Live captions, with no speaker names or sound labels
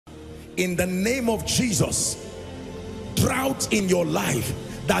in the name of Jesus. Drought in your life,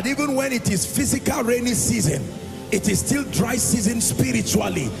 that even when it is physical rainy season, it is still dry season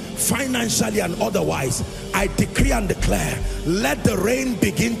spiritually, financially and otherwise. I decree and declare, let the rain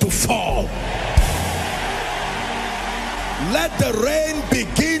begin to fall. Let the rain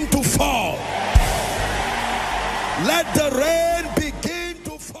begin to fall. Let the rain begin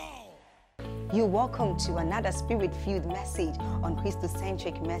to fall. You're welcome to another spirit-filled message on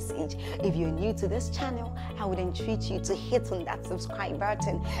Christocentric Message. If you're new to this channel, I would entreat you to hit on that subscribe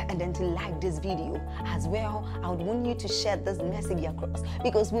button and then to like this video. As well, I would want you to share this message across,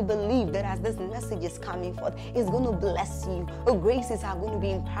 because we believe that as this message is coming forth, it's going to bless you. Graces are going to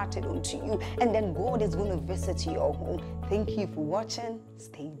be imparted unto you, and then God is going to visit your home. Thank you for watching.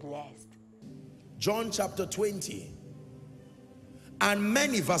 Stay blessed. John chapter 20. And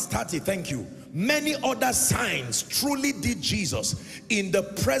many, verse 30, thank you. Many other signs truly did Jesus in the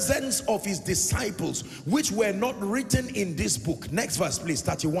presence of his disciples, which were not written in this book. Next verse, please,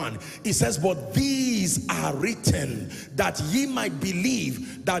 31. It says, but these are written that ye might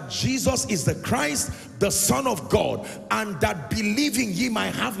believe that Jesus is the Christ, the Son of God, and that believing ye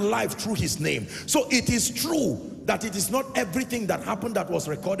might have life through his name. So it is true that it is not everything that happened that was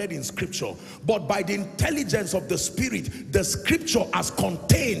recorded in scripture, but by the intelligence of the Spirit, the scripture as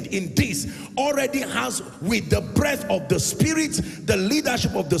contained in this already has, with the breath of the Spirit, the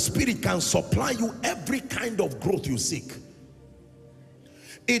leadership of the Spirit can supply you every kind of growth you seek.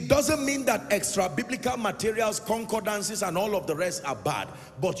 It doesn't mean that extra biblical materials, concordances and all of the rest are bad,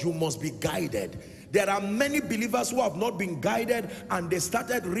 but you must be guided. There are many believers who have not been guided, and they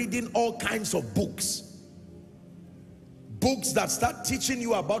started reading all kinds of books that start teaching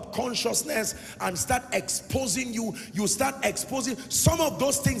you about consciousness and start exposing you. You start exposing some of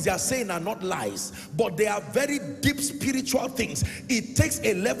those things they are saying are not lies, but they are very deep spiritual things. It takes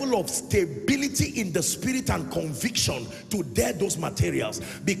a level of stability in the spirit and conviction to dare those materials,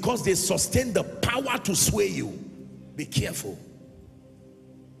 because they sustain the power to sway you. Be careful.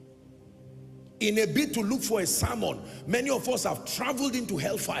 In a bid to look for a sermon, many of us have traveled into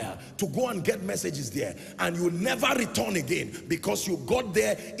hellfire to go and get messages there, and you never return again, because you got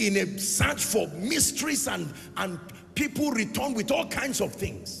there in a search for mysteries, and people return with all kinds of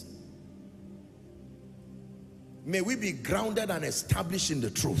things. May we be grounded and established in the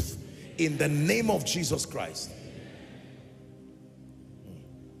truth in the name of Jesus Christ.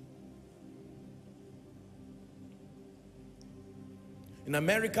 In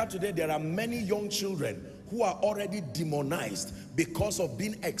America today, there are many young children who are already demonized because of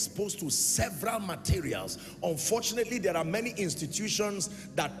being exposed to several materials. Unfortunately, there are many institutions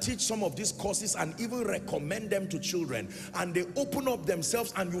that teach some of these courses and even recommend them to children. And they open up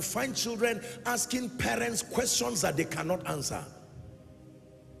themselves, and you find children asking parents questions that they cannot answer.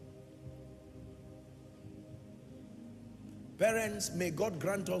 Parents, may God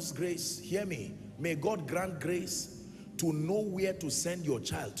grant us grace. Hear me. May God grant grace to know where to send your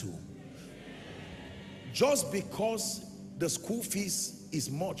child to. Just because the school fees is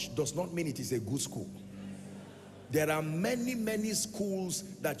much does not mean it is a good school. There are many schools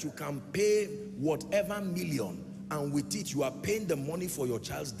that you can pay whatever million, and with it you are paying the money for your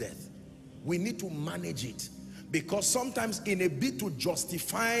child's death. We need to manage it, because sometimes in a bid to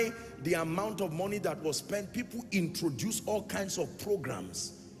justify the amount of money that was spent, people introduce all kinds of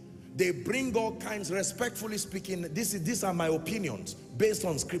programs. They bring all kinds, respectfully speaking, these are my opinions based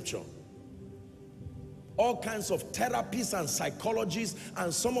on scripture. All kinds of therapies and psychologists,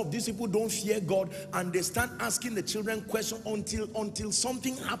 and some of these people don't fear God, and they start asking the children questions until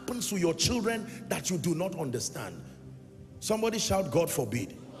something happens to your children that you do not understand. Somebody shout, God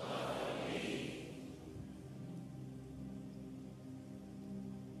forbid. God forbid.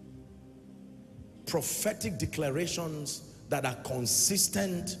 Prophetic declarations that are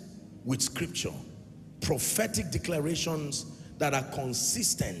consistent with scripture. Prophetic declarations that are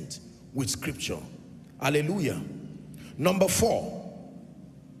consistent with scripture. Hallelujah. Number 4.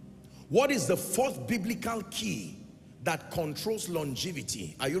 What is the fourth biblical key that controls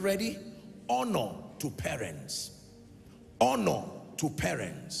longevity? Are you ready? Honor to parents. Honor to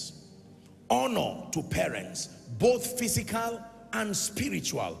parents. Honor to parents, both physical and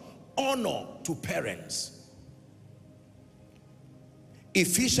spiritual. Honor to parents.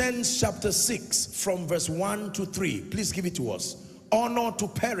 Ephesians chapter 6 from verse 1 to 3. Please give it to us. Honor to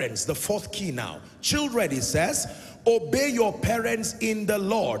parents, the fourth key now. Children, it says, obey your parents in the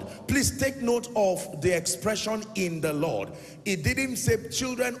Lord. Please take note of the expression in the Lord. It didn't say,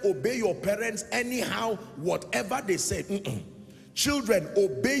 children, obey your parents anyhow, whatever they said. Children,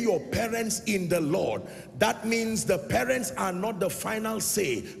 obey your parents in the Lord. That means the parents are not the final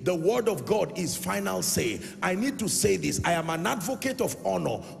say. The word of God is final say. I need to say this. I am an advocate of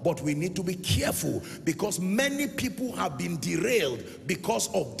honor, but we need to be careful because many people have been derailed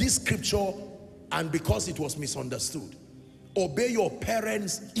because of this scripture and because it was misunderstood. Obey your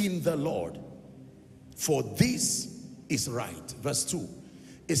parents in the Lord, for this is right. Verse 2.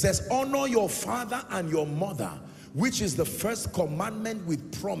 It says, honor your father and your mother, which is the first commandment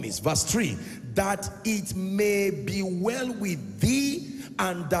with promise. Verse 3, that it may be well with thee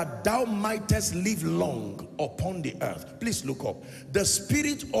and that thou mightest live long upon the earth. Please look up. The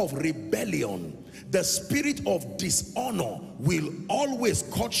spirit of rebellion, the spirit of dishonor will always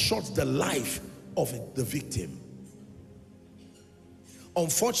cut short the life of the victim.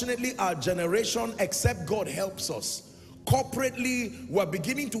 Unfortunately, our generation, except God helps us, corporately, we're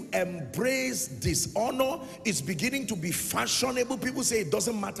beginning to embrace dishonor. It's beginning to be fashionable. People say it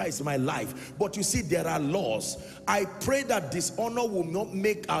doesn't matter, it's my life. But you see, there are laws. I pray that dishonor will not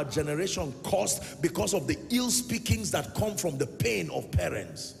make our generation cursed because of the ill speakings that come from the pain of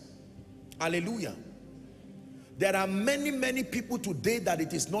parents. Hallelujah. There are many people today that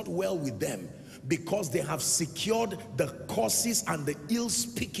it is not well with them because they have secured the curses and the ill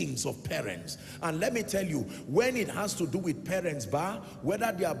speakings of parents. And let me tell you, when it has to do with parents,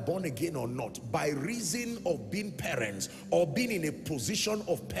 whether they are born again or not, by reason of being parents or being in a position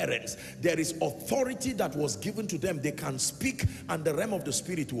of parents, there is authority that was given to them. They can speak and the realm of the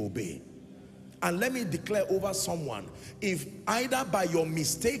spirit will obey. And let me declare over someone, if either by your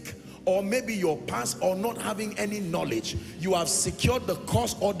mistake or maybe your past or not having any knowledge, you have secured the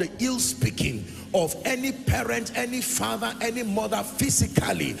cause or the ill speaking of any parent, any father, any mother,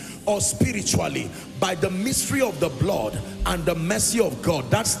 physically or spiritually, by the mystery of the blood and the mercy of God,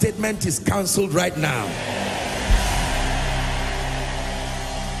 that statement is cancelled right now.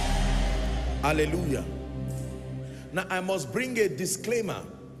 Hallelujah. Now I must bring a disclaimer.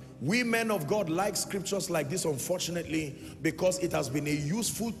 We men of God like scriptures like this, unfortunately, because it has been a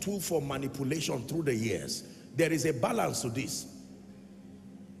useful tool for manipulation through the years. There is a balance to this.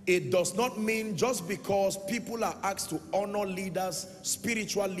 It does not mean just because people are asked to honor leaders,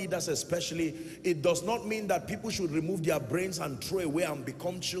 spiritual leaders especially, it does not mean that people should remove their brains and throw away and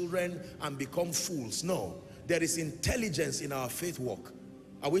become children and become fools. No, there is intelligence in our faith walk.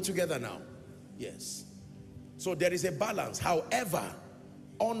 Are we together now? Yes. So there is a balance. However,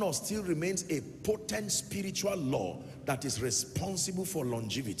 honor still remains a potent spiritual law that is responsible for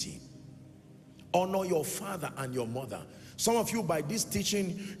longevity. Honor your father and your mother. Some of you, by this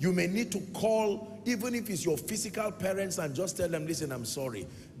teaching, you may need to call, even if it's your physical parents, and just tell them, listen, I'm sorry.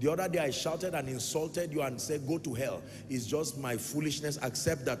 The other day I shouted and insulted you and said, go to hell. It's just my foolishness.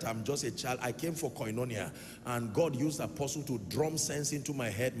 Accept that I'm just a child. I came for koinonia, and God used apostle to drum sense into my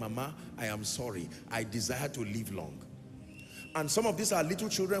head. Mama, I am sorry. I desire to live long. And some of these are little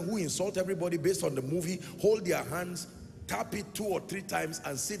children who insult everybody based on the movie. Hold their hands, tap it 2 or 3 times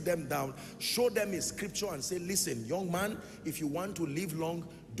and sit them down. Show them a scripture and say, listen, young man, if you want to live long,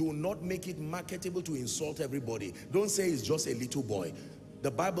 do not make it marketable to insult everybody. Don't say it's just a little boy.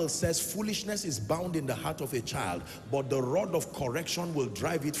 The Bible says foolishness is bound in the heart of a child, but the rod of correction will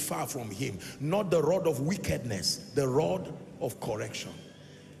drive it far from him. Not the rod of wickedness, the rod of correction.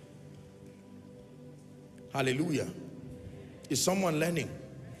 Hallelujah. Is someone learning?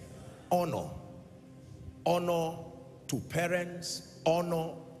 Honor. Honor to parents, honor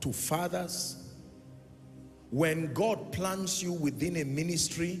to fathers. When God plants you within a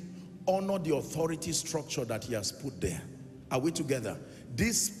ministry, honor the authority structure that he has put there. Are we together?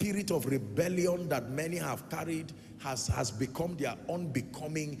 This spirit of rebellion that many have carried has become their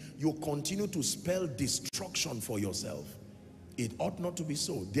unbecoming. You continue to spell destruction for yourself. It ought not to be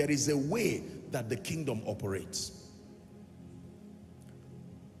so. There is a way that the kingdom operates.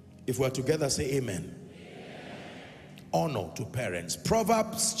 If we're together, say amen. Honor to parents.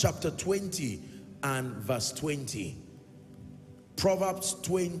 Proverbs chapter 20 and verse 20. Proverbs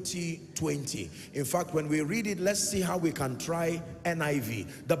 20:20. In fact, when we read it, let's see how we can try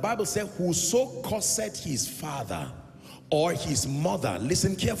NIV. The Bible says, whoso curseth his father or his mother,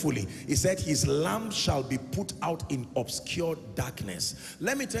 listen carefully, it said his lamp shall be put out in obscure darkness.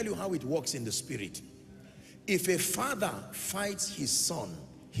 Let me tell you how it works in the spirit. If a father fights his son,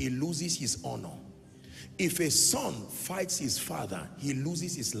 he loses his honor. If a son fights his father, he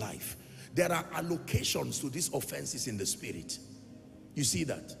loses his life. There are allocations to these offenses in the spirit. You see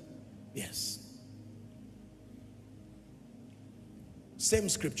that? Yes. Same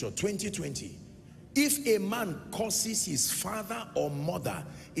scripture, 20:20. If a man curses his father or mother,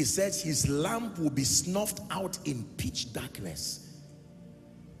 it says his lamp will be snuffed out in pitch darkness.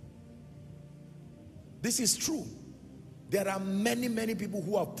 This is true. There are many, many people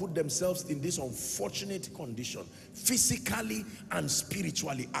who have put themselves in this unfortunate condition, physically and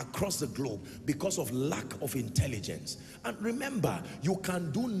spiritually across the globe, because of lack of intelligence. And remember, you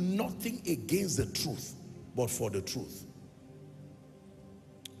can do nothing against the truth, but for the truth.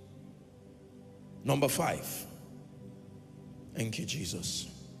 Number 5. Thank you, Jesus.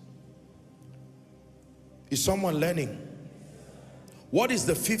 Is someone learning? What is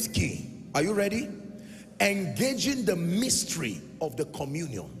the 5th key? Are you ready? Engaging the mystery of the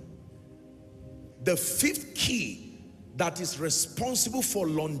communion. The 5th key that is responsible for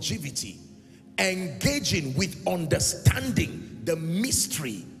longevity. Engaging with understanding the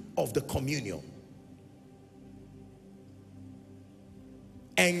mystery of the communion.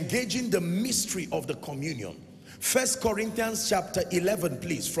 Engaging the mystery of the communion. 1 Corinthians chapter 11,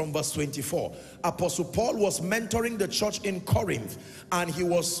 please, from verse 24. Apostle Paul was mentoring the church in Corinth, and he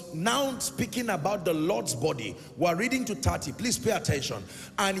was now speaking about the Lord's body. We're reading to 30. Please pay attention.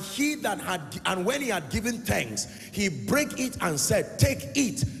 And when he had given thanks, he brake it and said, "Take,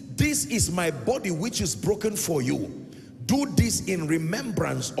 eat. This is my body which is broken for you. Do this in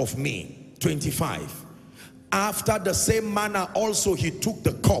remembrance of me." 25. After the same manner also he took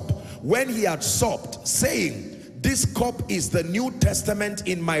the cup when he had supped, saying, "This cup is the New Testament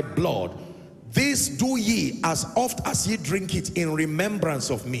in my blood. This do ye as oft as ye drink it in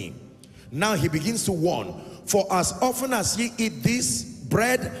remembrance of me." Now he begins to warn, "For as often as ye eat this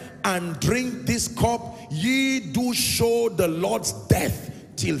bread and drink this cup, ye do show the Lord's death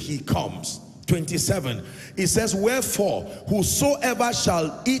till he comes." 27. It says, "Wherefore whosoever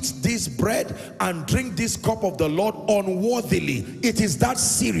shall eat this bread and drink this cup of the Lord unworthily," it is that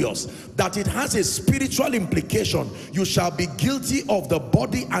serious that it has a spiritual implication. "You shall be guilty of the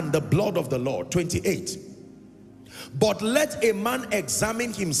body and the blood of the Lord." 28. "But let a man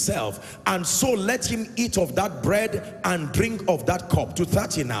examine himself, and so let him eat of that bread and drink of that cup." To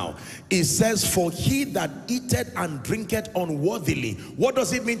 30 now. It says, "For he that eateth and drinketh unworthily." What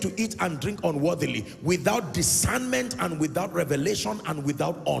does it mean to eat and drink unworthily? Without discernment and without revelation and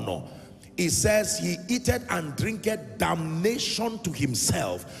without honor. It says, "He eateth and drinketh damnation to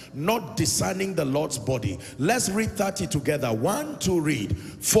himself, not discerning the Lord's body." Let's read 30 together. 1, 2, read.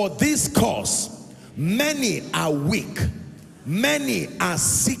 "For this cause many are weak, many are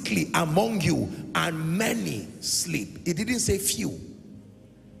sickly among you, and many sleep." It didn't say few.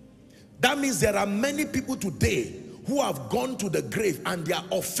 That means there are many people today who have gone to the grave, and their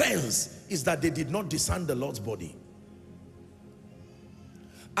offense is that they did not discern the Lord's body.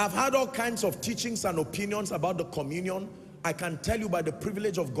 I've had all kinds of teachings and opinions about the communion. I can tell you, by the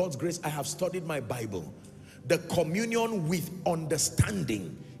privilege of God's grace, I have studied my Bible. The communion with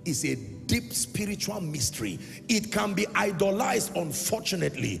understanding is a deep spiritual mystery. It can be idolized,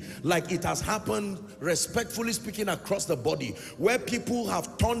 unfortunately, like it has happened, respectfully speaking, across the body, where people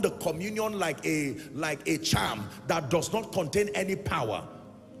have turned the communion like a charm that does not contain any power.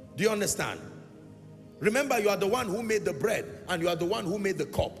 Do you understand? Remember, you are the one who made the bread, and you are the one who made the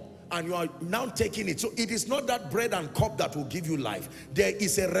cup, and you are now taking it. So it is not that bread and cup that will give you life. There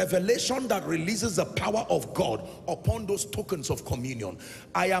is a revelation that releases the power of God upon those tokens of communion.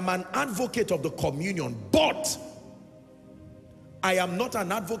 I am an advocate of the communion, but I am not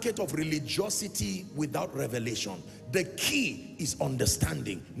an advocate of religiosity without revelation. The key is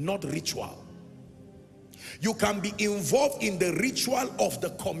understanding, not ritual. You can be involved in the ritual of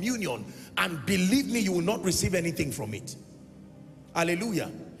the communion, and believe me, you will not receive anything from it.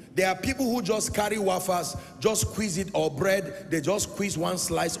 Hallelujah. There are people who just carry wafers, just squeeze it, or bread, they just squeeze one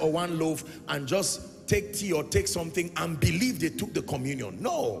slice or one loaf and just take tea or take something and believe they took the communion.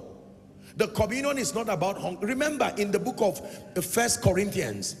 No. The communion is not about hunger. Remember, in the book of 1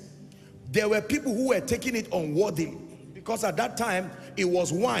 Corinthians, there were people who were taking it unworthily, because at that time it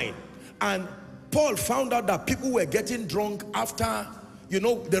was wine. And Paul found out that people were getting drunk after, you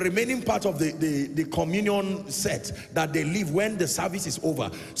know, the remaining part of the communion set that they leave when the service is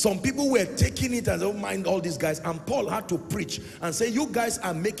over. Some people were taking it and don't mind all these guys, and Paul had to preach and say, "You guys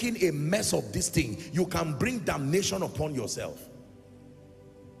are making a mess of this thing. You can bring damnation upon yourself."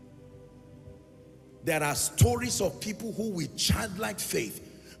 There are stories of people who with childlike faith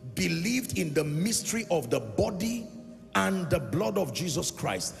believed in the mystery of the body and the blood of Jesus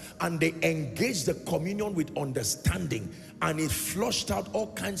Christ, and they engaged the communion with understanding, and it flushed out all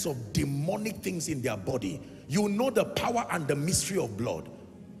kinds of demonic things in their body. You know the power and the mystery of blood.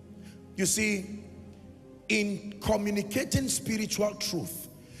 You see, in communicating spiritual truth,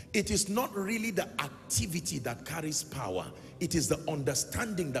 it is not really the activity that carries power. It is the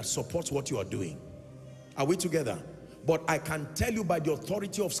understanding that supports what you are doing. Are we together? But I can tell you by the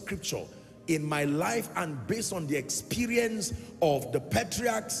authority of Scripture, in my life, and based on the experience of the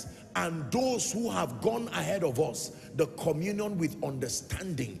patriarchs and those who have gone ahead of us, the communion with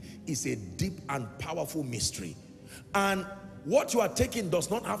understanding is a deep and powerful mystery. And what you are taking does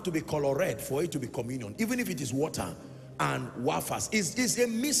not have to be color red for it to be communion. Even if it is water and wafers, is a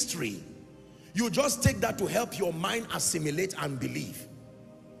mystery. You just take that to help your mind assimilate and believe.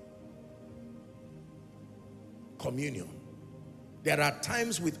 Communion. There are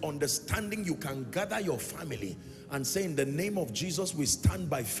times with understanding you can gather your family and say, in the name of Jesus, we stand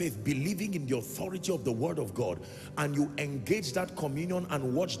by faith, believing in the authority of the word of God. And you engage that communion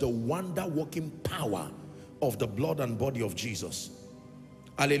and watch the wonder-working power of the blood and body of Jesus.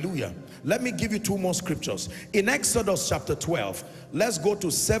 Hallelujah. Let me give you two more scriptures. In Exodus chapter 12, let's go to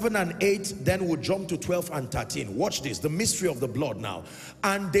 7 and 8, then we'll jump to 12 and 13. Watch this, the mystery of the blood now.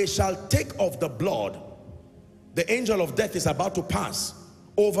 And they shall take of the blood. The angel of death is about to pass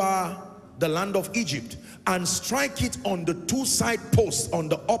over the land of Egypt and strike it on the two side posts, on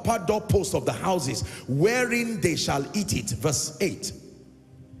the upper door posts of the houses, wherein they shall eat it. Verse 8.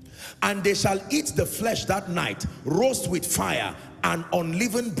 And they shall eat the flesh that night, roast with fire and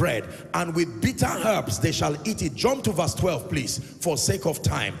unleavened bread, and with bitter herbs they shall eat it. Jump to verse 12, please, for sake of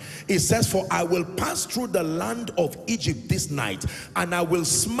time. It says, for I will pass through the land of Egypt this night, and I will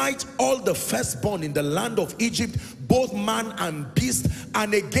smite all the firstborn in the land of Egypt, both man and beast,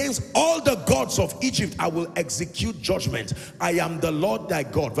 and against all the gods of Egypt I will execute judgment. I am the Lord thy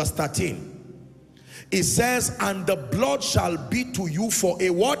God. Verse 13. It says, and the blood shall be to you for a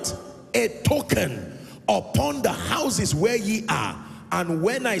what? A token upon the houses where ye are. And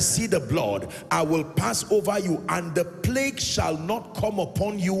when I see the blood, I will pass over you, and the plague shall not come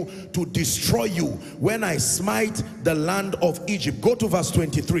upon you to destroy you when I smite the land of Egypt. Go to verse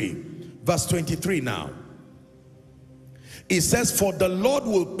 23. Verse 23 now. It says, for the Lord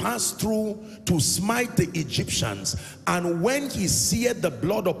will pass through to smite the Egyptians, and when he seeth the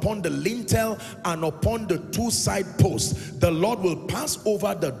blood upon the lintel and upon the two side posts, the Lord will pass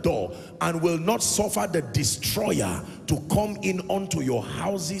over the door and will not suffer the destroyer to come in unto your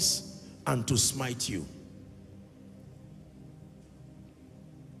houses and to smite you.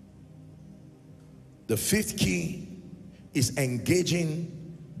 The fifth key is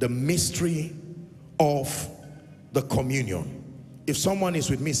engaging the mystery of the communion. If someone is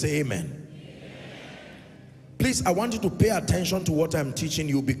with me, say amen. Amen. Please, I want you to pay attention to what I'm teaching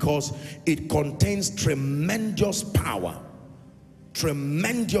you, because it contains tremendous power.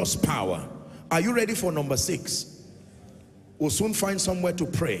 Tremendous power. Are you ready for number 6? We'll soon find somewhere to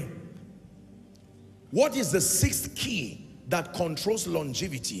pray. What is the 6th key that controls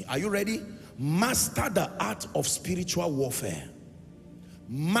longevity? Are you ready? Master the art of spiritual warfare.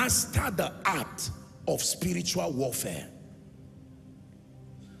 Master the art of spiritual warfare.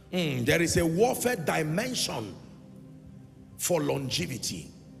 There is a warfare dimension for longevity.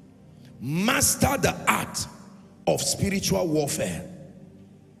 Master the art of spiritual warfare.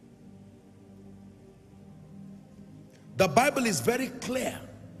 The Bible is very clear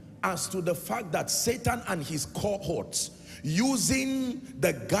as to the fact that Satan and his cohorts, using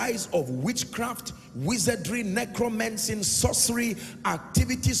the guise of witchcraft, wizardry, necromancy, sorcery,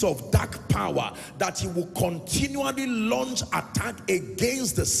 activities of dark power, that he will continually launch attack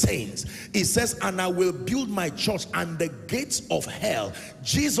against the saints. He says, and I will build my church, and the gates of hell.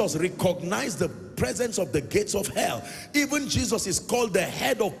 Jesus recognized the presence of the gates of hell. Even Jesus is called the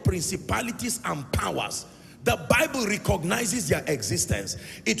head of principalities and powers. The Bible recognizes their existence.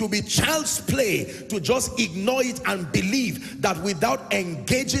 It will be child's play to just ignore it and believe that without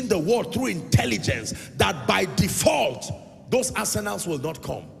engaging the world through intelligence, that by default, those arsenals will not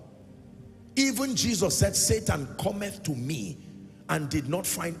come. Even Jesus said, Satan cometh to me and did not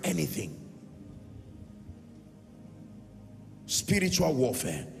find anything. Spiritual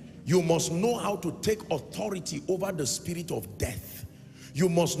warfare. You must know how to take authority over the spirit of death. You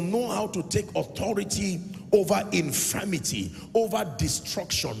must know how to take authority over infirmity, over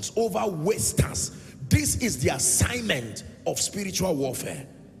destructions, over wasters. This is the assignment of spiritual warfare.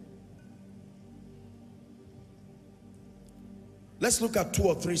 Let's look at 2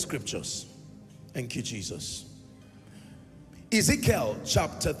 or 3 scriptures. Thank you, Jesus. Ezekiel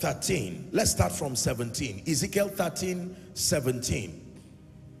chapter 13. Let's start from 17. Ezekiel 13, 17.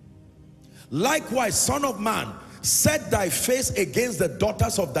 Likewise, son of man, set thy face against the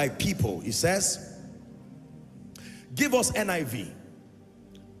daughters of thy people. He says, give us NIV.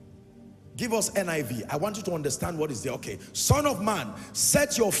 Give us NIV. I want you to understand what is there. Okay. Son of man,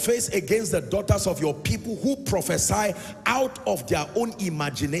 set your face against the daughters of your people who prophesy out of their own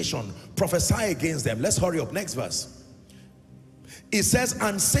imagination. Prophesy against them. Let's hurry up. Next verse. It says,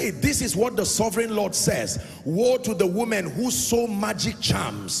 and say, this is what the sovereign Lord says, woe to the women who sew magic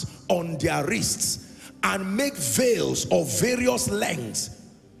charms on their wrists and make veils of various lengths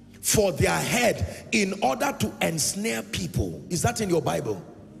for their head in order to ensnare people. Is that in your Bible?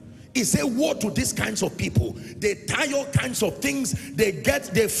 It says, woe to these kinds of people. They tie all kinds of things. They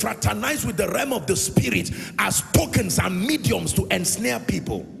fraternize with the realm of the spirit as tokens and mediums to ensnare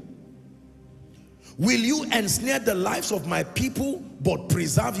people. Will you ensnare the lives of my people but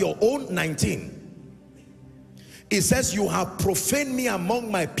preserve your own? 19. It says, you have profaned me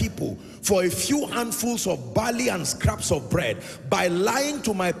among my people for a few handfuls of barley and scraps of bread. By lying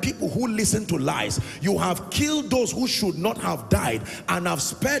to my people who listen to lies, you have killed those who should not have died and have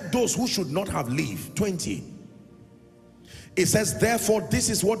spared those who should not have lived. 20. It says, therefore, this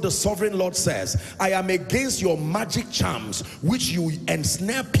is what the sovereign Lord says, I am against your magic charms, which you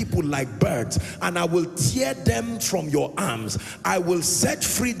ensnare people like birds, and I will tear them from your arms. I will set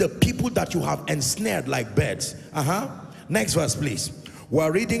free the people that you have ensnared like birds. Next verse, please.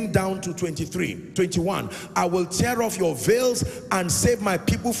 We're reading down to 23, 21. I will tear off your veils and save my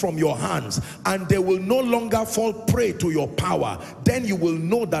people from your hands, and they will no longer fall prey to your power. Then you will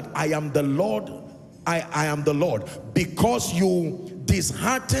know that I am the Lord. I am the Lord, because you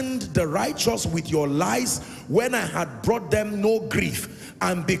disheartened the righteous with your lies when I had brought them no grief,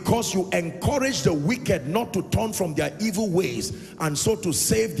 and because you encouraged the wicked not to turn from their evil ways and so to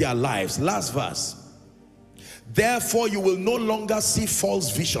save their lives. Last verse. Therefore you will no longer see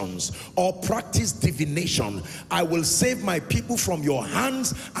false visions or practice divination. I will save my people from your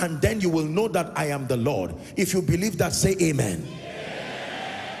hands, and then you will know that I am the Lord. If you believe that, say amen.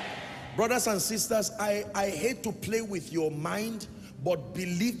 Brothers and sisters, I hate to play with your mind, but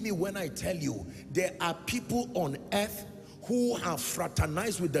believe me when I tell you, there are people on earth who have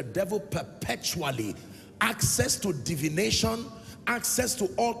fraternized with the devil perpetually. Access to divination, access to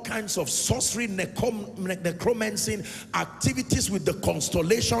all kinds of sorcery, necromancy, activities with the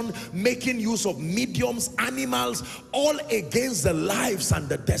constellation, making use of mediums, animals, all against the lives and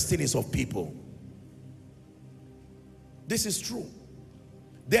the destinies of people. This is true.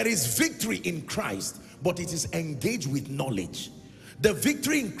 There is victory in Christ, but it is engaged with knowledge. The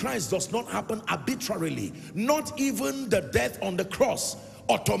victory in Christ does not happen arbitrarily. Not even the death on the cross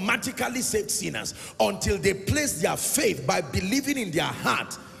automatically saved sinners until they place their faith by believing in their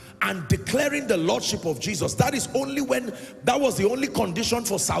heart and declaring the lordship of Jesus. That was the only condition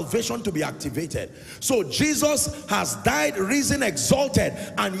for salvation to be activated. So Jesus has died, risen, exalted,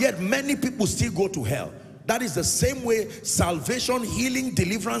 and yet many people still go to hell. That is the same way salvation, healing,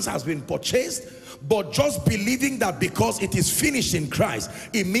 deliverance has been purchased. But just believing that because it is finished in Christ,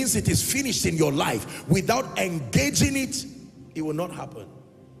 it means it is finished in your life. Without engaging it, it will not happen.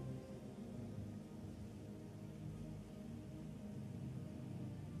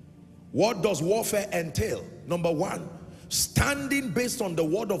 What does warfare entail? Number one, standing based on the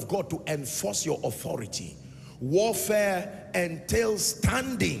word of God to enforce your authority. Warfare entails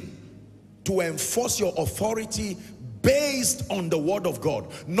standing to enforce your authority based on the word of God,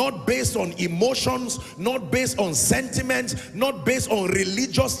 not based on emotions, not based on sentiments, not based on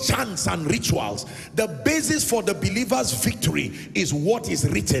religious chants and rituals. The basis for the believer's victory is what is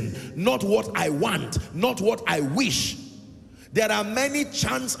written, not what I want, not what I wish. There are many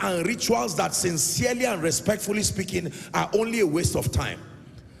chants and rituals that, sincerely and respectfully speaking, are only a waste of time.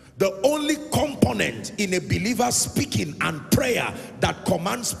 The only component in a believer speaking and prayer that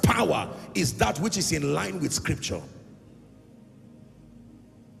commands power is that which is in line with Scripture.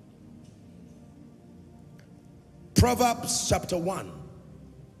 Proverbs chapter 1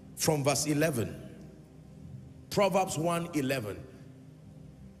 from verse 11. Proverbs 1:11.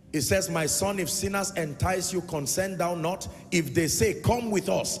 It says, my son, if sinners entice you, consent thou not. If they say, come with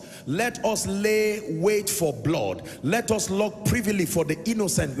us, let us lay wait for blood. Let us look privily for the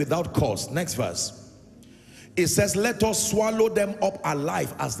innocent without cause. Next verse. It says, let us swallow them up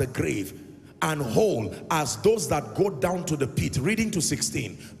alive as the grave, and whole as those that go down to the pit. Reading to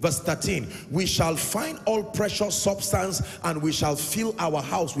 16. Verse 13. We shall find all precious substance, and we shall fill our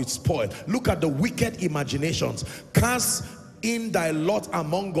house with spoil. Look at the wicked imaginations. Cast in thy lot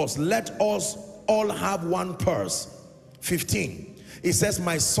among us, let us all have one purse. 15. It says,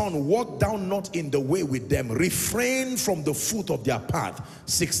 my son, walk thou not in the way with them, refrain from the foot of their path.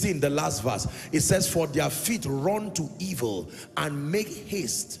 16, the last verse. It says, for their feet run to evil and make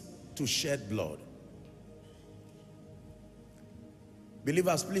haste to shed blood.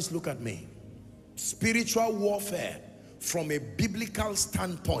 Believers, please look at me. Spiritual warfare from a biblical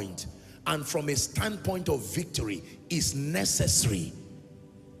standpoint and from a standpoint of victory is necessary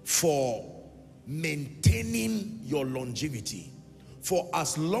for maintaining your longevity. For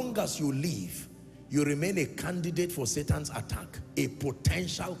as long as you live, you remain a candidate for Satan's attack, a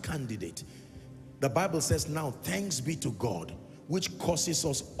potential candidate. The Bible says, now thanks be to God, which causes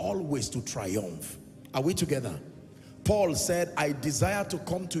us always to triumph. Are we together? Paul said, I desire to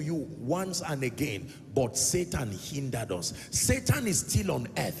come to you once and again, but Satan hindered us. Satan is still on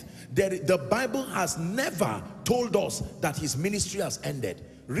earth. The Bible has never told us that his ministry has ended.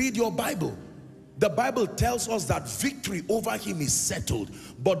 Read your Bible. The Bible tells us that victory over him is settled,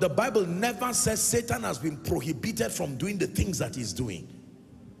 but the Bible never says Satan has been prohibited from doing the things that he's doing.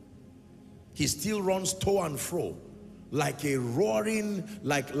 He still runs to and fro like a roaring,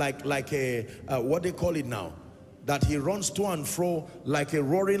 like a what they call it now, that he runs to and fro like a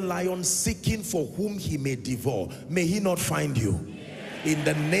roaring lion, seeking for whom he may devour. May he not find you in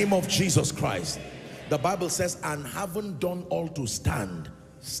the name of Jesus Christ. The Bible says, and having done all to stand,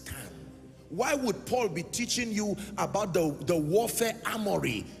 stand. Why would Paul be teaching you about the warfare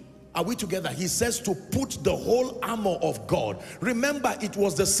armory? Are we together? He says to put the whole armor of God. Remember, it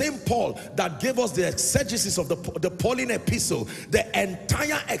was the same Paul that gave us the exegesis of the Pauline epistle, the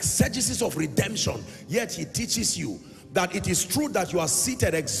entire exegesis of redemption. Yet he teaches you that it is true that you are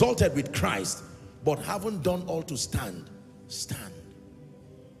seated, exalted with Christ, but haven't done all to stand, stand.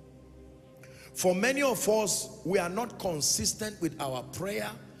 For many of us, we are not consistent with our prayer.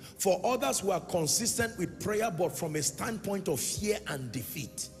 For others, we are consistent with prayer, but from a standpoint of fear and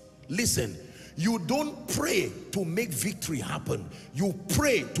defeat. Listen, you don't pray to make victory happen. You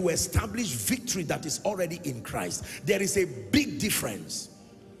pray to establish victory that is already in Christ. There is a big difference.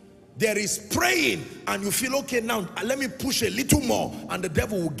 There is praying and you feel, okay, now let me push a little more and the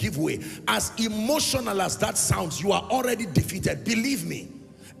devil will give way. As emotional as that sounds, you are already defeated. Believe me.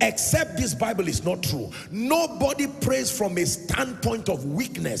 Except this Bible is not true. Nobody prays from a standpoint of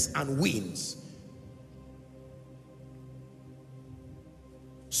weakness and wins.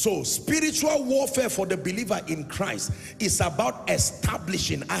 So spiritual warfare for the believer in Christ is about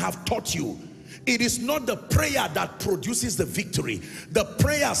establishing. I have taught you, it is not the prayer that produces the victory. The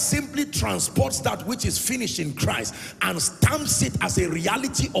prayer simply transports that which is finished in Christ and stamps it as a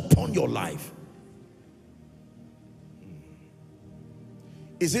reality upon your life.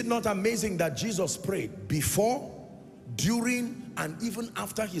 Is it not amazing that Jesus prayed before, during, and even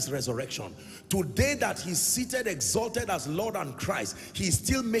after his resurrection? Today that he's seated, exalted as Lord and Christ, he's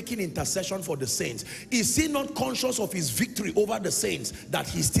still making intercession for the saints. Is he not conscious of his victory over the saints, that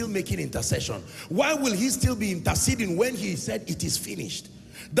he's still making intercession? Why will he still be interceding when he said it is finished?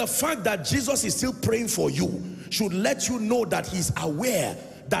 The fact that Jesus is still praying for you should let you know that he's aware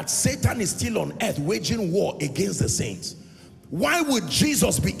that Satan is still on earth waging war against the saints. Why would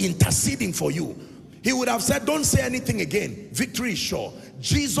Jesus be interceding for you? He would have said, don't say anything again. Victory is sure.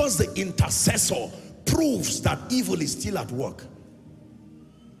 Jesus, the intercessor, proves that evil is still at work.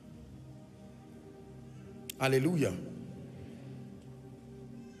 Hallelujah.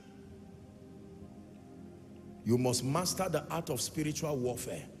 You must master the art of spiritual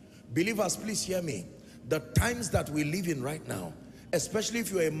warfare. Believers, please hear me. The times that we live in right now, especially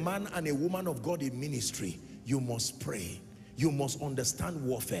if you're a man and a woman of God in ministry, you must pray. You must understand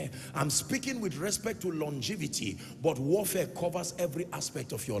warfare. I'm speaking with respect to longevity, but warfare covers every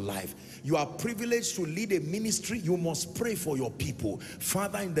aspect of your life. You are privileged to lead a ministry. You must pray for your people.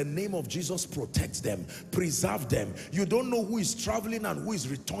 Father, in the name of Jesus, protect them, preserve them. You don't know who is traveling and who is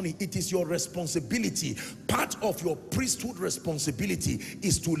returning. It is your responsibility. Part of your priesthood responsibility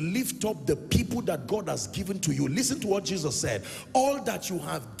is to lift up the people that God has given to you. Listen to what Jesus said. All that you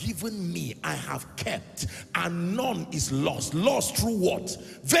have given me, I have kept, and none is lost. Lost through what?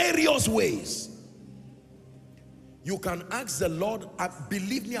 Various ways. You can ask the Lord.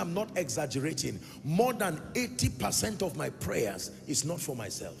 Believe me, I'm not exaggerating. More than 80% of my prayers is not for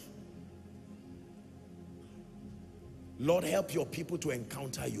myself. Lord, help your people to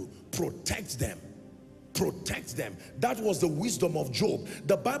encounter you. Protect them. Protect them. That was the wisdom of Job.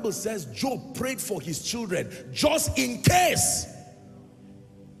 The Bible says Job prayed for his children just in case.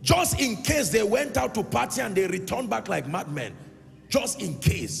 Just in case they went out to party and they returned back like madmen. Just in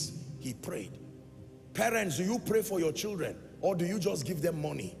case he prayed. Parents, do you pray for your children or do you just give them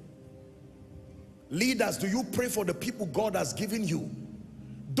money? Leaders, do you pray for the people God has given you?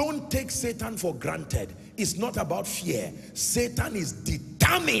 Don't take Satan for granted. It's not about fear. Satan is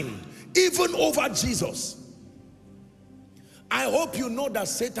determined even over Jesus. I hope you know that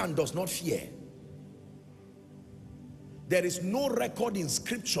Satan does not fear. There is no record in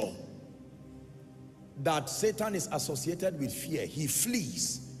scripture that Satan is associated with fear. He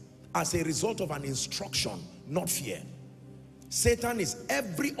flees as a result of an instruction, not fear. Satan is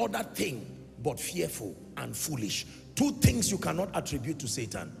every other thing but fearful and foolish. Two things you cannot attribute to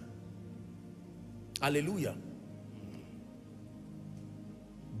Satan. Hallelujah.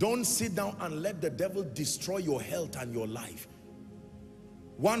 Don't sit down and let the devil destroy your health and your life.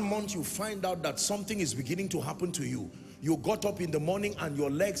 1 month you find out that something is beginning to happen to you. You got up in the morning and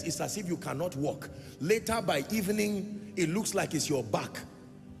your legs, it's as if you cannot walk. Later by evening, it looks like it's your back.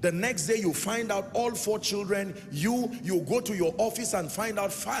 The next day you find out all 4 children, you go to your office and find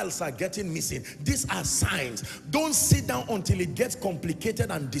out files are getting missing. These are signs. Don't sit down until it gets complicated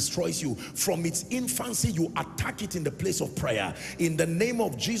and destroys you. From its infancy, you attack it in the place of prayer. In the name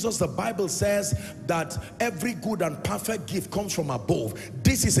of Jesus, the Bible says that every good and perfect gift comes from above.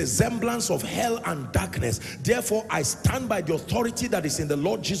 This is a semblance of hell and darkness. Therefore, I stand by the authority that is in the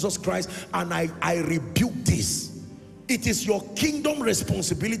Lord Jesus Christ, and I rebuke this. It is your kingdom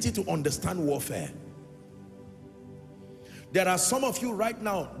responsibility to understand warfare. There are some of you right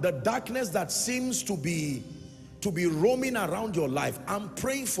now, the darkness that seems to be roaming around your life. I'm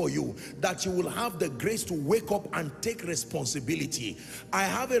praying for you that you will have the grace to wake up and take responsibility. I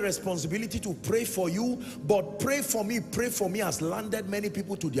have a responsibility to pray for you, but pray for me has landed many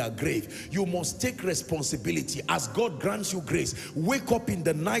people to their grave. You must take responsibility as God grants you grace. Wake up in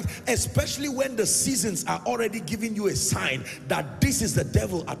the night, especially when the seasons are already giving you a sign that this is the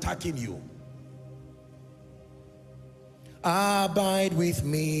devil attacking you. Abide with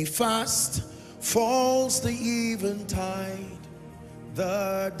me fast. Falls the eventide,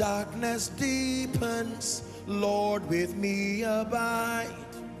 the darkness deepens, Lord, with me abide.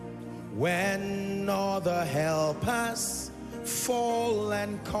 When other helpers fall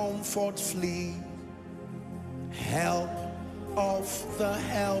and comfort flee, help of the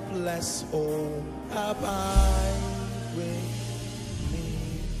helpless, oh, abide with me.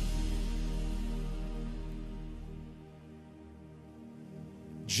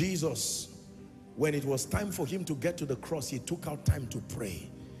 Jesus, when it was time for him to get to the cross, he took out time to pray.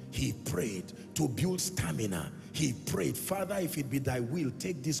 He prayed to build stamina. He prayed, Father, if it be thy will,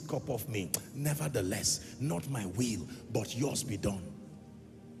 take this cup off me. Nevertheless, not my will, but yours be done.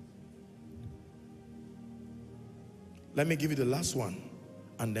 Let me give you the last one,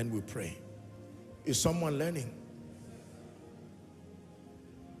 and then we pray. Is someone learning?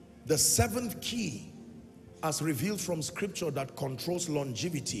 The 7th key, as revealed from scripture, that controls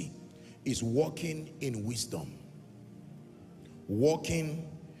longevity is walking in wisdom. Walking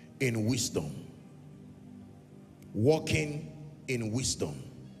in wisdom. Walking in wisdom.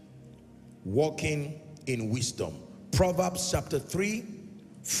 Walking in wisdom. Proverbs chapter 3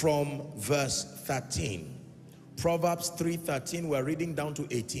 from verse 13. Proverbs 3:13, we're reading down to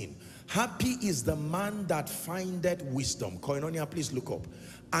 18. Happy is the man that findeth wisdom. Koinonia, please look up.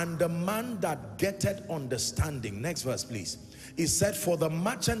 And the man that getteth understanding. Next verse, please. It said, for the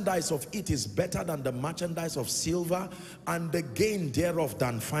merchandise of it is better than the merchandise of silver, and the gain thereof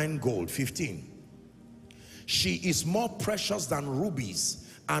than fine gold. 15. She is more precious than rubies,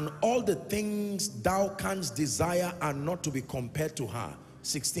 and all the things thou canst desire are not to be compared to her.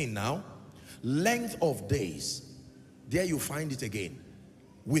 16 now. Length of days. There you find it again.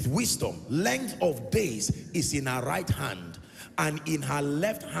 With wisdom, length of days is in her right hand, and in her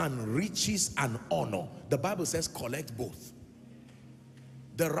left hand riches and honor. The Bible says collect both.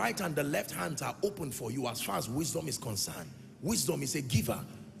 The right and the left hands are open for you as far as wisdom is concerned. Wisdom is a giver.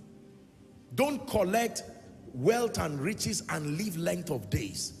 Don't collect wealth and riches and leave length of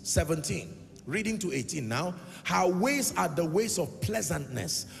days. 17. Reading to 18 now. Her ways are the ways of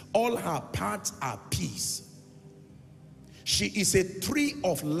pleasantness. All her paths are peace. She is a tree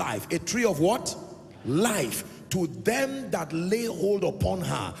of life. A tree of what? Life to them that lay hold upon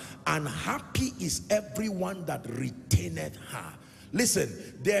her. And happy is everyone that retaineth her. Listen,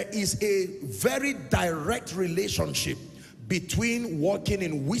 there is a very direct relationship between walking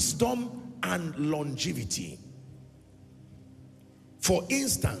in wisdom and longevity. For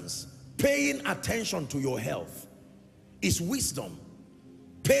instance, paying attention to your health is wisdom.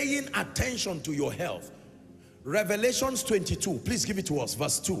 Paying attention to your health. Revelations 22, please give it to us,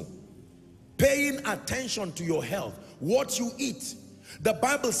 verse 2. Paying attention to your health, what you eat. The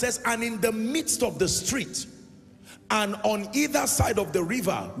Bible says, and in the midst of the street, and on either side of the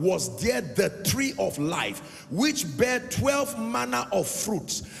river was there the tree of life, which bare 12 manner of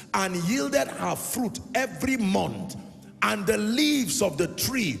fruits, and yielded her fruit every month. And the leaves of the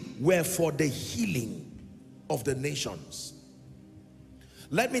tree were for the healing of the nations.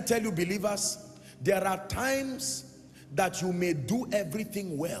 Let me tell you, believers, there are times that you may do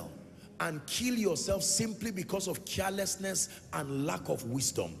everything well, and kill yourself simply because of carelessness and lack of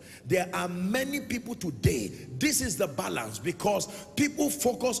wisdom. There are many people today, this is the balance, because people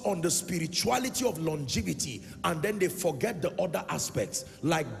focus on the spirituality of longevity and then they forget the other aspects,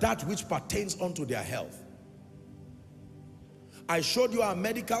 like that which pertains unto their health. I showed you our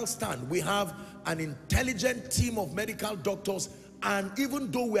medical stand. We have an intelligent team of medical doctors, and even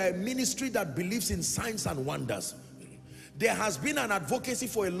though we are a ministry that believes in signs and wonders, there has been an advocacy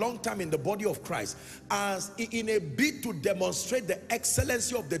for a long time in the body of Christ as in a bid to demonstrate the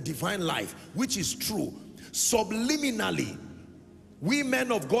excellency of the divine life, which is true. Subliminally, we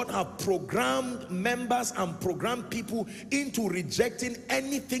men of God have programmed members and programmed people into rejecting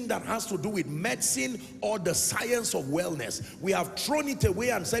anything that has to do with medicine or the science of wellness. We have thrown it away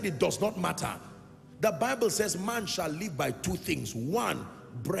and said it does not matter. The Bible says man shall live by two things: one,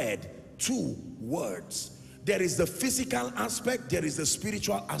 bread; two, words. There is the physical aspect, there is the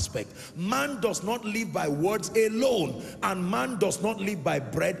spiritual aspect. Man does not live by words alone, and man does not live by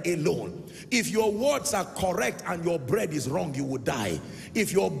bread alone. If your words are correct and your bread is wrong, you will die.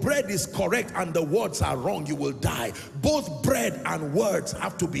 If your bread is correct and the words are wrong, you will die. Both bread and words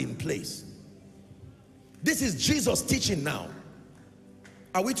have to be in place. This is Jesus teaching now.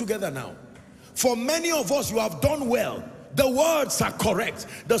 Are we together now? For many of us, you have done well. The words are correct.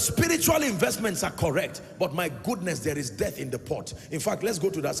 The spiritual investments are correct. But my goodness, there is death in the pot. In fact, let's go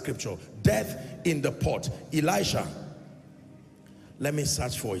to that scripture. Death in the pot. Elisha. Let me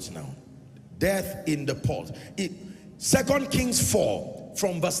search for it now. Death in the pot. 2 Kings 4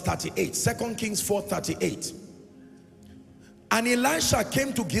 from verse 38. 2 Kings 4:38. And Elisha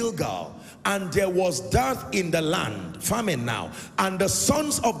came to Gilgal, and there was dearth in the land. Famine now. And the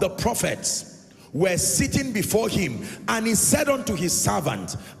sons of the prophets were sitting before him, and he said unto his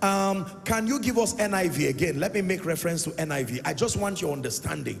servant, can you give us NIV again? Let me make reference to NIV. I just want your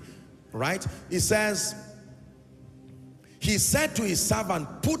understanding, right? It says, he said to his servant,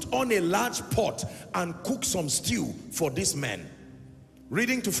 put on a large pot and cook some stew for this man.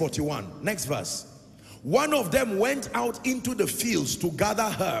 Reading to 41, next verse. One of them went out into the fields to gather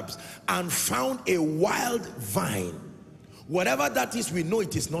herbs and found a wild vine. Whatever that is, we know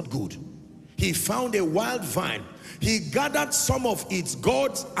it is not good. He found a wild vine. He gathered some of its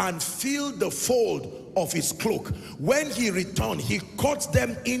gourds and filled the fold of his cloak. When he returned, he cut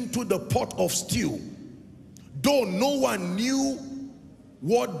them into the pot of stew, though no one knew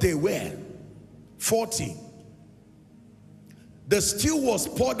what they were. 40. The stew was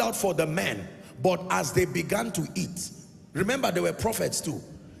poured out for the men, but as they began to eat, remember they were prophets too,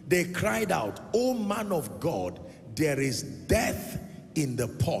 they cried out, "O man of God, there is death in the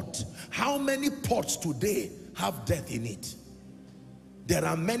pot." How many pots today have death in it? There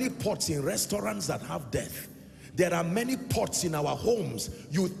are many pots in restaurants that have death. There are many pots in our homes.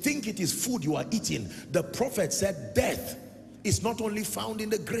 You think it is food you are eating. The prophet said death is not only found in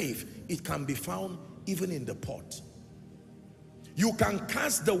the grave, it can be found even in the pot. You can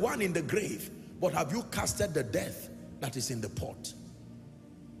cast the one in the grave, but have you casted the death that is in the pot?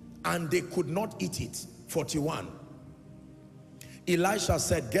 And they could not eat it. 41. Elisha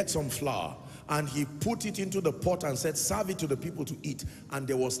said, get some flour, and he put it into the pot and said, serve it to the people to eat. And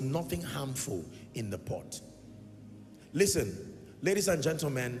there was nothing harmful in the pot. Listen, ladies and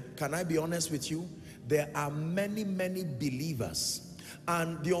gentlemen, can I be honest with you? There are many believers,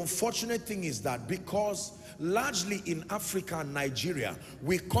 and the unfortunate thing is that because largely in Africa and Nigeria,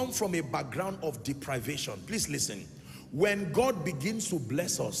 we come from a background of deprivation. Please listen. When God begins to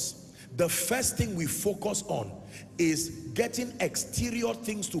bless us, the first thing we focus on is getting exterior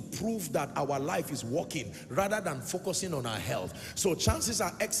things to prove that our life is working, rather than focusing on our health. So chances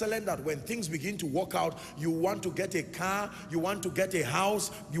are excellent that when things begin to work out, you want to get a car, you want to get a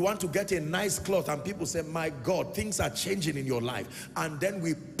house, you want to get a nice cloth, and people say, my God, things are changing in your life. And then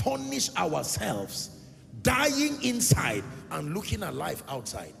we punish ourselves, dying inside and looking at life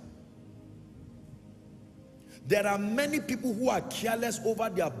outside. There are many people who are careless over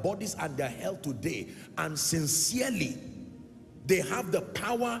their bodies and their health today, and sincerely they have the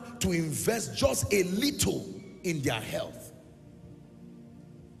power to invest just a little in their health.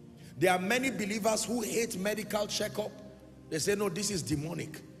 There are many believers who hate medical checkup. They say, no, this is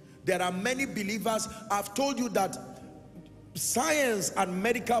demonic. There are many believers, I've told you that science and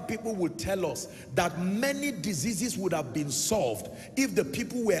medical people will tell us that many diseases would have been solved if the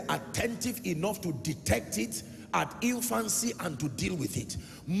people were attentive enough to detect it at infancy and to deal with it.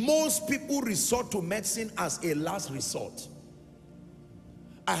 Most people resort to medicine as a last resort.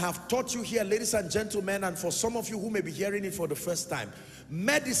 I have taught you here, ladies and gentlemen, and for some of you who may be hearing it for the first time,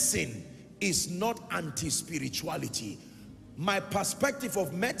 medicine is not anti-spirituality. My perspective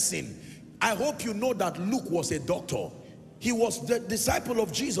of medicine I hope you know that Luke was a doctor. He was the disciple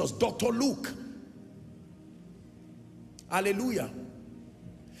of Jesus, Dr. Luke. Hallelujah.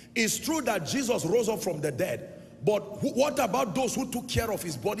 It's true that Jesus rose up from the dead, but what about those who took care of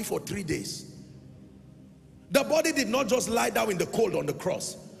his body for 3 days? The body did not just lie down in the cold on the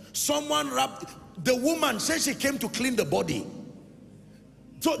cross. Someone wrapped, the woman said she came to clean the body.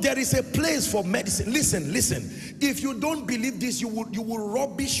 So there is a place for medicine. Listen, listen. If you don't believe this, you will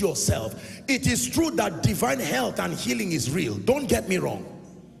rubbish yourself. It is true that divine health and healing is real. Don't get me wrong.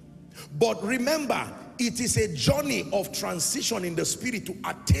 But remember, it is a journey of transition in the spirit to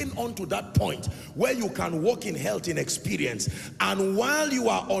attain unto that point where you can walk in health, in experience. And while you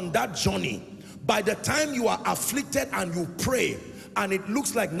are on that journey, by the time you are afflicted and you pray, and it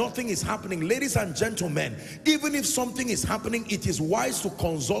looks like nothing is happening, ladies and gentlemen, even if something is happening, it is wise to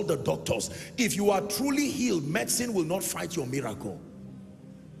consult the doctors. If you are truly healed, medicine will not fight your miracle.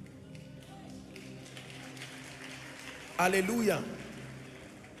 Hallelujah.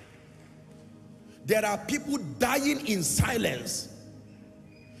 There are people dying in silence.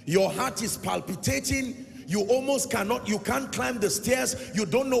 Your heart is palpitating. You almost cannot, you can't climb the stairs. You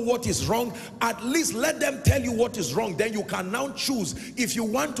don't know what is wrong. At least let them tell you what is wrong. Then you can now choose if you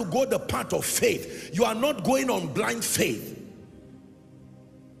want to go the path of faith. You are not going on blind faith.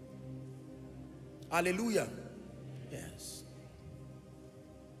 Hallelujah. Yes.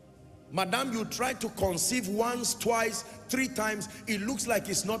 Madam, you tried to conceive once, twice, 3 times. It looks like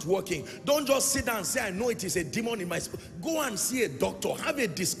it's not working. Don't just sit down and say, I know it is a demon in my spirit. Go and see a doctor. Have a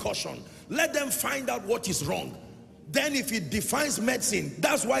discussion. Let them find out what is wrong. Then if it defines medicine,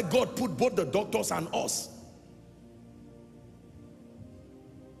 that's why God put both the doctors and us.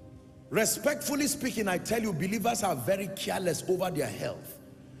 Respectfully speaking, I tell you, believers are very careless over their health.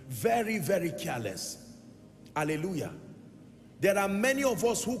 Very, very careless. Hallelujah. There are many of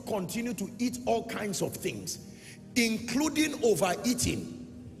us who continue to eat all kinds of things, including overeating.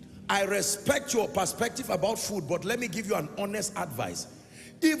 I respect your perspective about food, but let me give you an honest advice.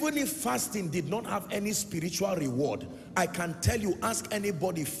 Even if fasting did not have any spiritual reward, I can tell you, ask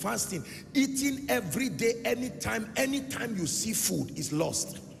anybody, fasting, eating every day, anytime you see food is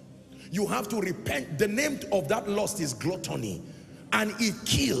lost. You have to repent. The name of that lost is gluttony, and it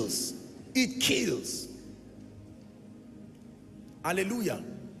kills. It kills. Hallelujah.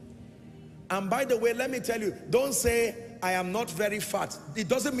 And by the way, let me tell you, don't say, I am not very fat. It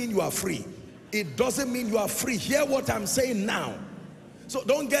doesn't mean you are free. It doesn't mean you are free. Hear what I'm saying now. So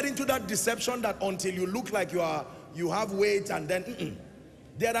don't get into that deception that until you look like you have weight and then,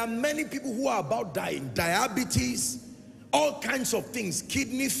 There are many people who are about dying. Diabetes, all kinds of things,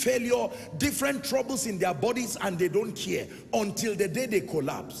 kidney failure, different troubles in their bodies, and they don't care until the day they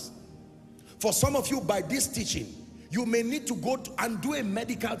collapse. For some of you, by this teaching, you may need to go and do a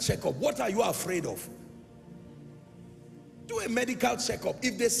medical checkup. What are you afraid of? Do a medical checkup.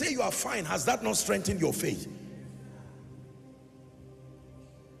 If they say you are fine, has that not strengthened your faith?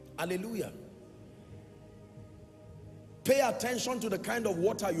 Hallelujah. Pay attention to the kind of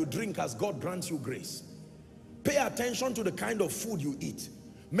water you drink as God grants you grace. Pay attention to the kind of food you eat.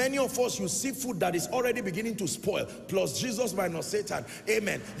 Many of us, you see food that is already beginning to spoil, plus Jesus minus Satan.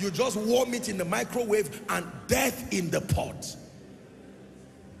 Amen. You just warm it in the microwave and death in the pot.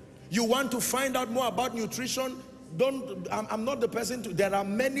 You want to find out more about nutrition? I'm not the person to. There are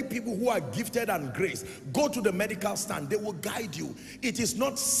many people who are gifted and graced. Go to the medical stand. They will guide you. It is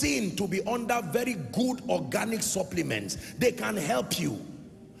not sin to be under very good organic supplements. They can help you.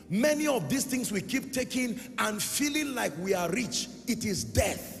 Many of these things we keep taking and feeling like we are rich. It is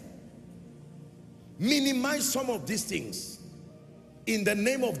death. Minimize some of these things in the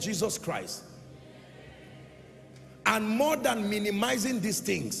name of Jesus Christ. And more than minimizing these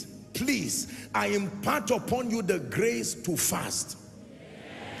things, please, I impart upon you the grace to fast.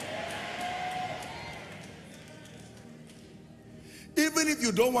 Even if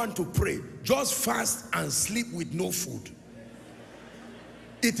you don't want to pray, just fast and sleep with no food.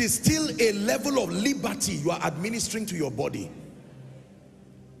 It is still a level of liberty you are administering to your body.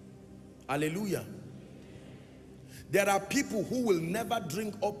 Hallelujah. There are people who will never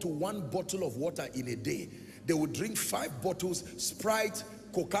drink up to 1 bottle of water in a day. They will drink 5 bottles, Sprite,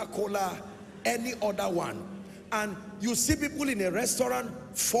 Coca-Cola, any other one. And you see people in a restaurant,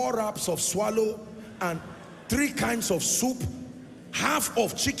 4 wraps of swallow and 3 kinds of soup, half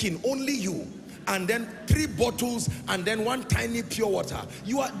of chicken, only you, and then 3 bottles and then 1 tiny pure water.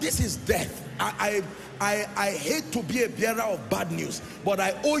 This is death. I hate to be a bearer of bad news, but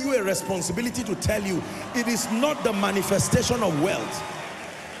I owe you a responsibility to tell you it is not the manifestation of wealth.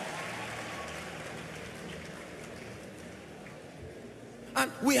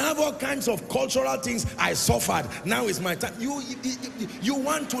 And We have all kinds of cultural things. I suffered, now is my time. You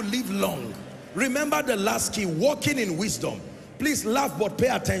want to live long. Remember the last key, walking in wisdom. Please laugh but pay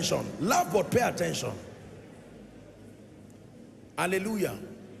attention. Laugh but pay attention. Hallelujah.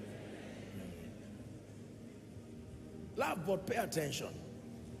 Laugh but pay attention.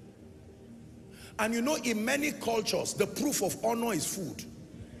 And you know, in many cultures, the proof of honor is food.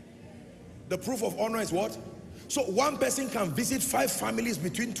 The proof of honor is what? So one person can visit 5 families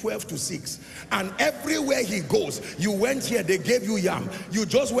between 12 to 6. And everywhere he goes, you went here, they gave you yam. You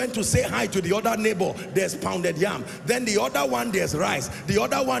just went to say hi to the other neighbor, there's pounded yam. Then the other one, there's rice. The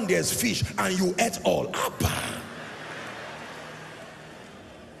other one, there's fish. And you ate all. Appa.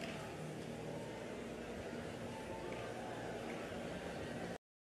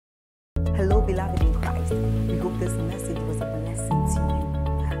 Hello, beloved in Christ. We hope this message was a blessing to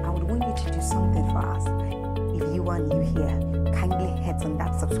you. I would want you to do something for us. If you are new here, kindly hit on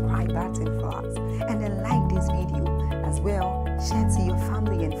that subscribe button for us. And then like this video as well. Share to your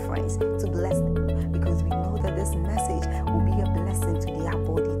family and friends to bless them. Because we know that this message will be a blessing to their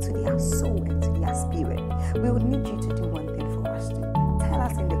body, to their soul, and to their spirit. We would need you to do one thing for us too. Tell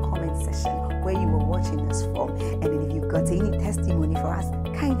us in the comment section where you were watching us from. And then if you've got any testimony for us,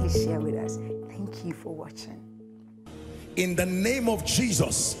 kindly share with us. Thank you for watching. In the name of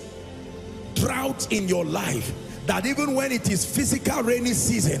Jesus, drought in your life, that even when it is physical rainy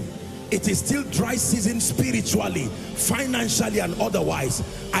season, it is still dry season spiritually, financially, and otherwise.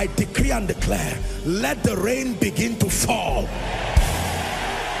 I decree and declare, let the rain begin to fall.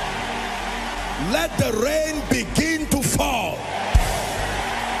 Let the rain begin to fall.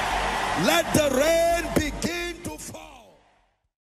 Let the rain